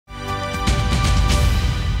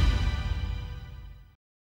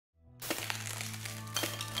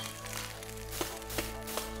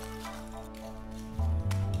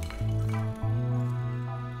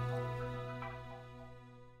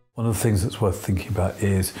One of the things that's worth thinking about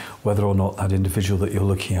is whether or not that individual that you're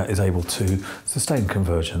looking at is able to sustain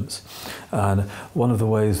convergence. And one of the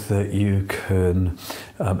ways that you can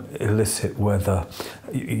elicit whether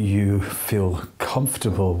you feel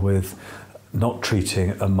comfortable with not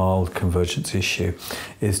treating a mild convergence issue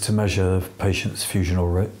is to measure the patient's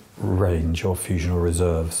fusional range or fusional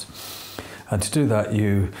reserves. And to do that,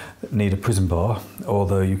 you need a prism bar,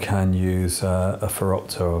 although you can use a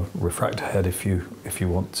phoropter or refractor head if you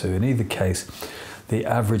want to. In either case, the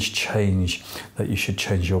average change that you should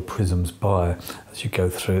change your prisms by as you go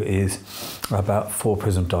through is about 4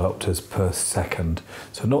 prism diopters per second.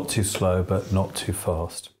 So not too slow, but not too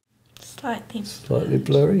fast. Slightly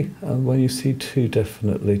blurry. And when you see 2,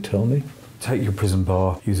 definitely tell me. Take your prism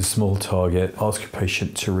bar, use a small target, ask your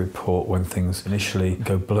patient to report when things initially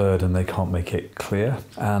go blurred and they can't make it clear,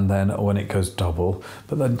 and then when it goes double,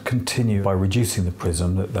 but then continue by reducing the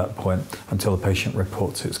prism at that point until the patient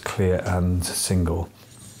reports it's clear and single.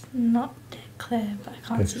 Not clear, but I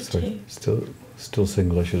can't see 2. Still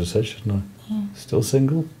single, I should have said, shouldn't I? Yeah. Still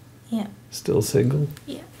single? Yeah. Still single?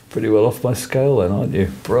 Yeah. Pretty well off my scale then, aren't you?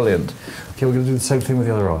 Brilliant. Okay, we're going to do the same thing with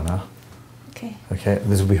the other eye now. Okay. Okay,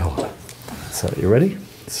 this will be hard. So, you ready?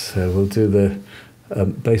 So we'll do the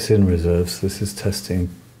base-in reserves. This is testing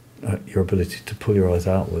your ability to pull your eyes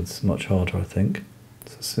outwards. Much harder, I think.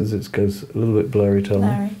 So as soon as it goes a little bit blurry, tell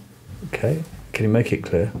me. Okay. Can you make it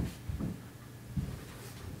clear?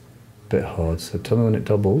 Bit hard. So tell me when it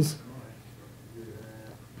doubles.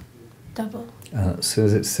 Double. And as soon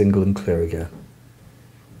as it's single and clear again.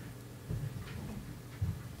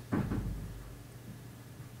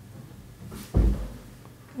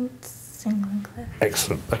 Single and clear.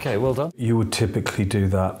 Excellent. Okay, well done. You would typically do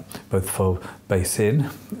that both for base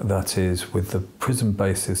in, that is with the prism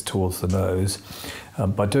bases towards the nose.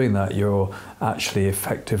 By doing that, you're actually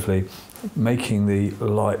effectively making the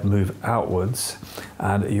light move outwards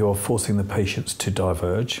and you're forcing the patients to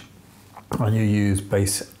diverge. And you use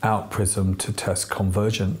base out prism to test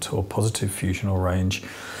convergent or positive fusional range,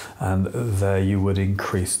 and there you would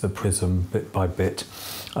increase the prism bit by bit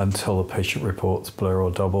until the patient reports blur or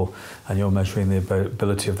double, and you're measuring the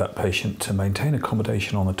ability of that patient to maintain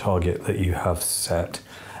accommodation on the target that you have set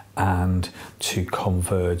and to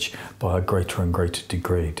converge by a greater and greater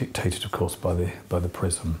degree, dictated of course by the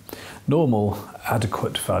prism. Normal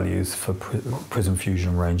adequate values for prism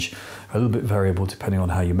fusion range are a little bit variable depending on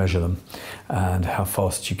how you measure them and how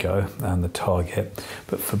fast you go and the target,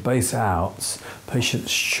 but for base outs, patients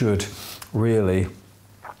should really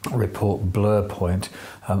report blur point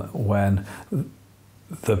when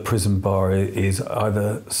the prism bar is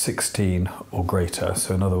either 16 or greater.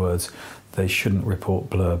 So in other words, they shouldn't report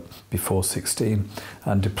blur before 16,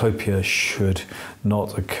 and diplopia should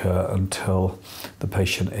not occur until the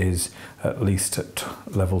patient is at least at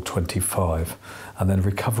level 25. And then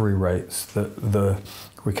recovery rates, the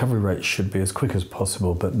recovery rate should be as quick as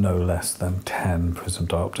possible, but no less than 10 prism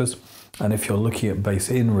diopters. And if you're looking at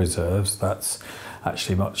base-in reserves, that's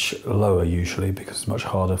actually much lower usually because it's much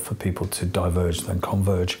harder for people to diverge than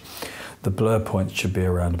converge. The blur point should be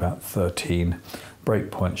around about 13.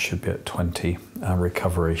 Break point should be at 20 and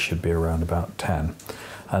recovery should be around about 10.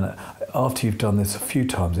 And after you've done this a few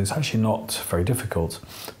times, it's actually not very difficult,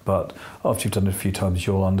 but after you've done it a few times,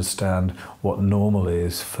 you'll understand what normal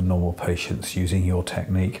is for normal patients using your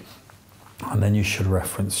technique. And then you should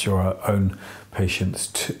reference your own patients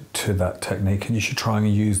to that technique, and you should try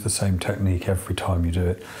and use the same technique every time you do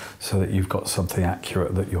it so that you've got something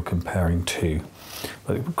accurate that you're comparing to.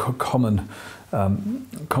 But common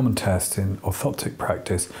test in orthoptic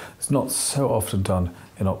practice is not so often done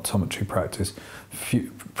in optometry practice.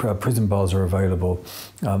 Prism bars are available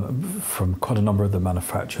from quite a number of the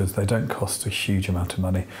manufacturers. They don't cost a huge amount of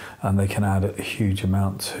money and they can add a huge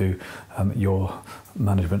amount to your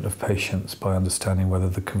management of patients by understanding whether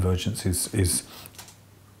the convergence is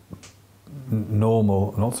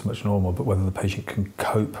normal, not so much normal, but whether the patient can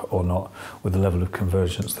cope or not with the level of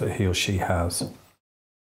convergence that he or she has.